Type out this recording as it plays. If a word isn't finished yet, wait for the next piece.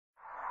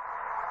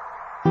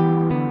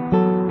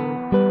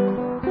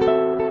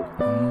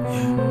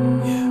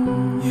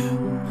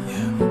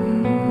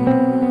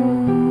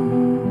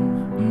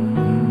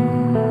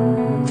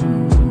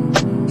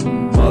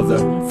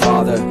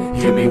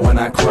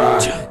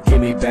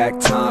back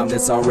time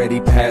that's already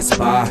passed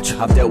by.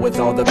 I've dealt with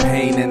all the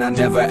pain and I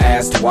never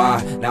asked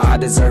why. Now I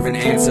deserve an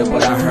answer,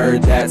 but I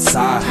heard that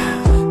sigh.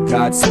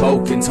 God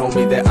spoke and told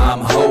me that I'm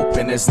hope,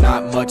 and there's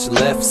not much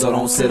left, so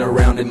don't sit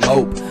around and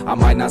mope. I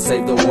might not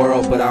save the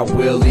world, but I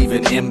will leave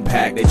an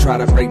impact. They try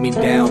to break me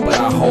down, but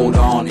I hold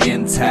on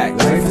intact.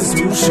 Life is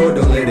too short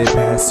to let it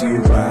pass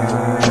you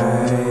by.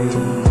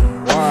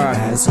 Why?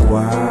 Ask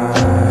why.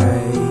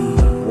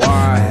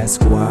 Why?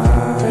 Ask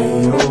why.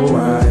 Oh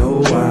why,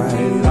 oh why.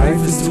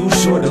 Life is too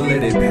short to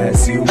let it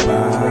pass you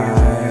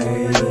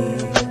by.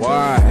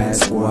 Why?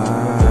 Ask why.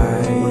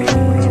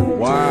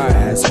 Why?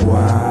 Ask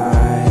why.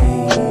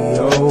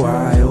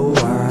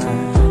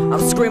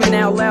 I'm screaming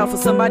out loud for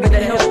somebody to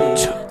help me.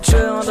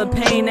 Chill on the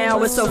pain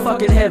now, it's so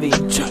fucking heavy.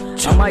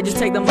 I might just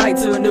take the mic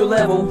to a new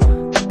level.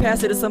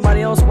 Pass it to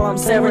somebody else while I'm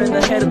severing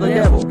the head of the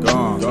devil.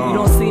 You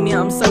don't see me,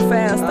 I'm so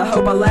fast, I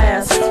hope I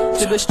last.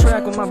 To this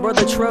track with my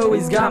brother Tro,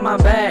 he's got my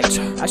back.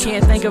 I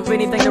can't think of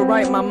anything to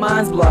write, my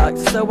mind's blocked.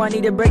 So I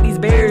need to break these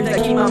barriers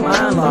that keep my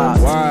mind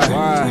locked.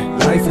 Why?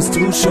 Life is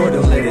too short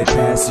to let it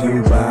pass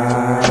you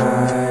by.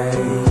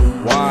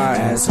 Why?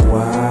 Ask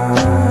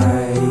why.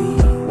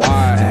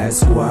 Why?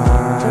 Ask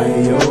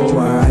why, oh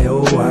why,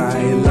 oh why.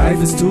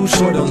 Life is too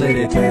short, don't let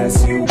it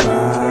pass you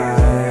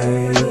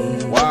by.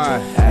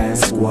 Why?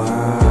 Ask why.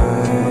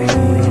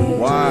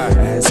 Why?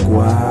 Ask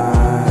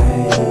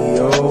why,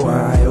 oh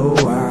why, oh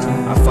why.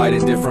 I fight a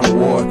different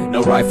war,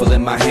 no rifle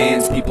in my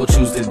hands. People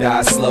choose to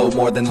die slow,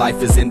 more than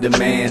life is in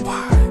demand.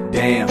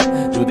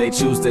 Damn, do they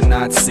choose to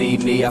not see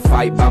me? I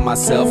fight by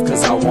myself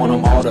cause I want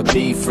them all to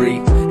be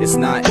free. It's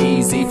not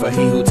easy for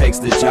he who takes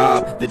the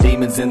job. The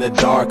demons in the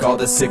dark, all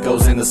the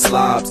sickos and the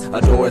slobs. A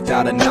door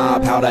without a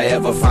knob, how'd I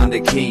ever find a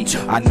key?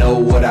 I know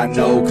what I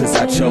know cause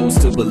I chose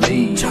to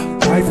believe.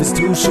 Life is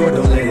too short,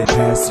 don't let it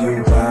pass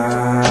you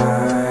by.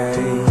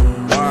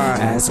 Why?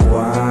 Ask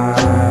why.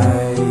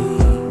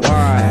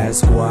 Why?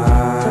 Ask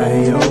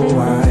why, oh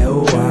why,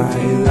 oh why.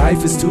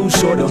 Life is too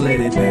short, don't let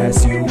it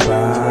pass you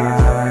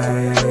by.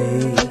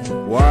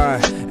 Why?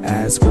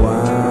 Ask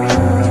why.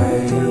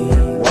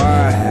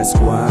 Why? Ask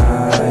why.